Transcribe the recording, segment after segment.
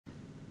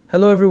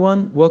Hello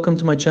everyone, welcome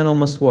to my channel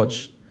Must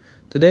Watch.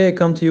 Today I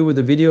come to you with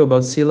a video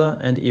about Sıla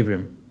and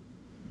Evrim.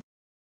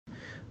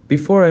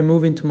 Before I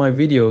move into my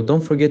video,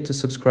 don't forget to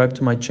subscribe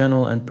to my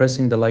channel and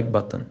pressing the like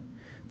button.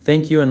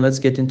 Thank you and let's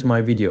get into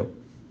my video.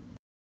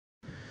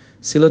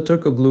 Sıla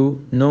Türkoğlu,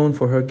 known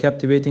for her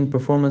captivating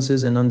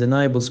performances and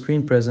undeniable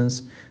screen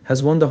presence,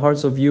 has won the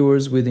hearts of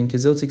viewers within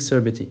Kızılcık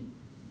Şerbeti.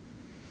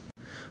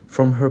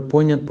 From her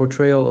poignant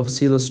portrayal of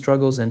Sıla''s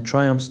struggles and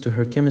triumphs to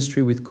her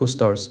chemistry with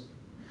co-stars,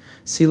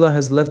 Sıla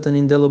has left an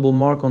indelible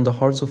mark on the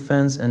hearts of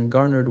fans and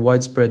garnered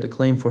widespread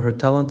acclaim for her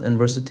talent and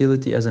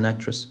versatility as an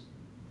actress.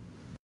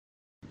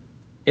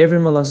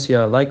 Evrim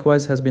Alasya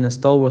likewise has been a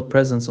stalwart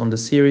presence on the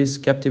series,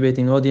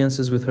 captivating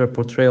audiences with her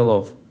portrayal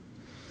of.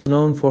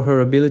 Known for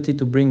her ability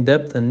to bring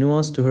depth and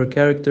nuance to her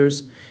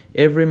characters,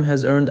 Evrim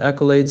has earned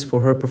accolades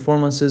for her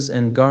performances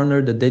and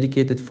garnered a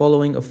dedicated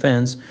following of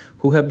fans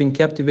who have been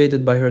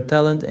captivated by her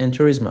talent and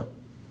charisma.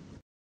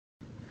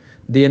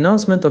 The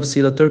announcement of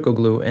Sıla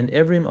Türkoğlu and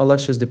Evrim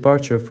Alasya's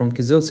departure from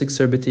Kızılcık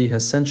Şerbeti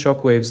has sent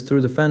shockwaves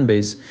through the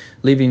fanbase,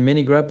 leaving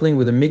many grappling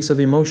with a mix of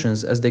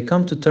emotions as they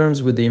come to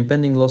terms with the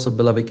impending loss of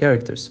beloved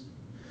characters.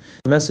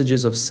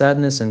 Messages of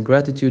sadness and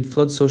gratitude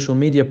flood social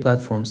media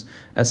platforms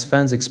as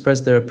fans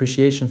express their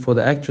appreciation for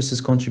the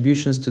actress's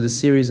contributions to the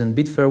series and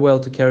bid farewell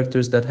to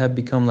characters that have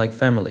become like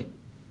family.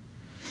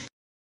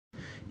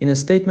 In a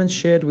statement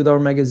shared with our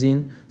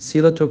magazine,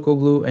 Sıla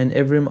Türkoğlu and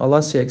Evrim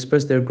Alasya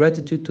expressed their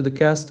gratitude to the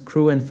cast,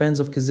 crew and fans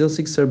of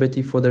Kızılcık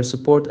Şerbeti for their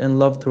support and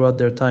love throughout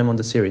their time on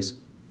the series.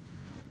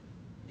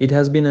 It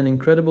has been an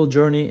incredible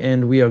journey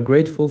and we are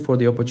grateful for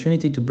the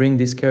opportunity to bring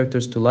these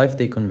characters to life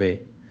they convey.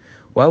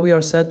 While we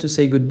are sad to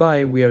say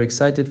goodbye, we are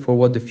excited for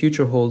what the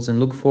future holds and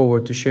look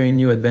forward to sharing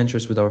new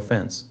adventures with our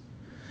fans.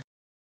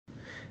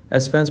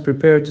 As fans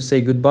prepare to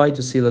say goodbye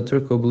to Sıla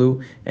Türkoğlu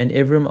and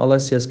Evrim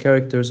Alasya's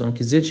characters on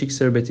Kızılcık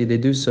Şerbeti,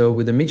 they do so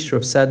with a mixture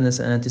of sadness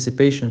and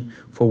anticipation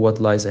for what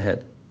lies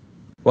ahead.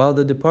 While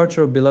the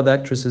departure of beloved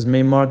actresses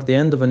may mark the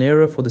end of an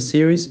era for the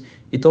series,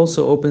 it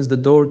also opens the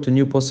door to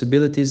new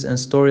possibilities and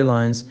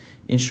storylines,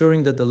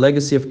 ensuring that the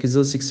legacy of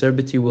Kızılcık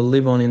Şerbeti will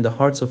live on in the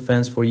hearts of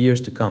fans for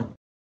years to come.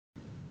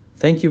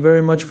 Thank you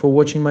very much for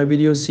watching my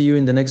video. See you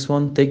in the next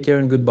one. Take care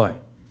and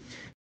goodbye.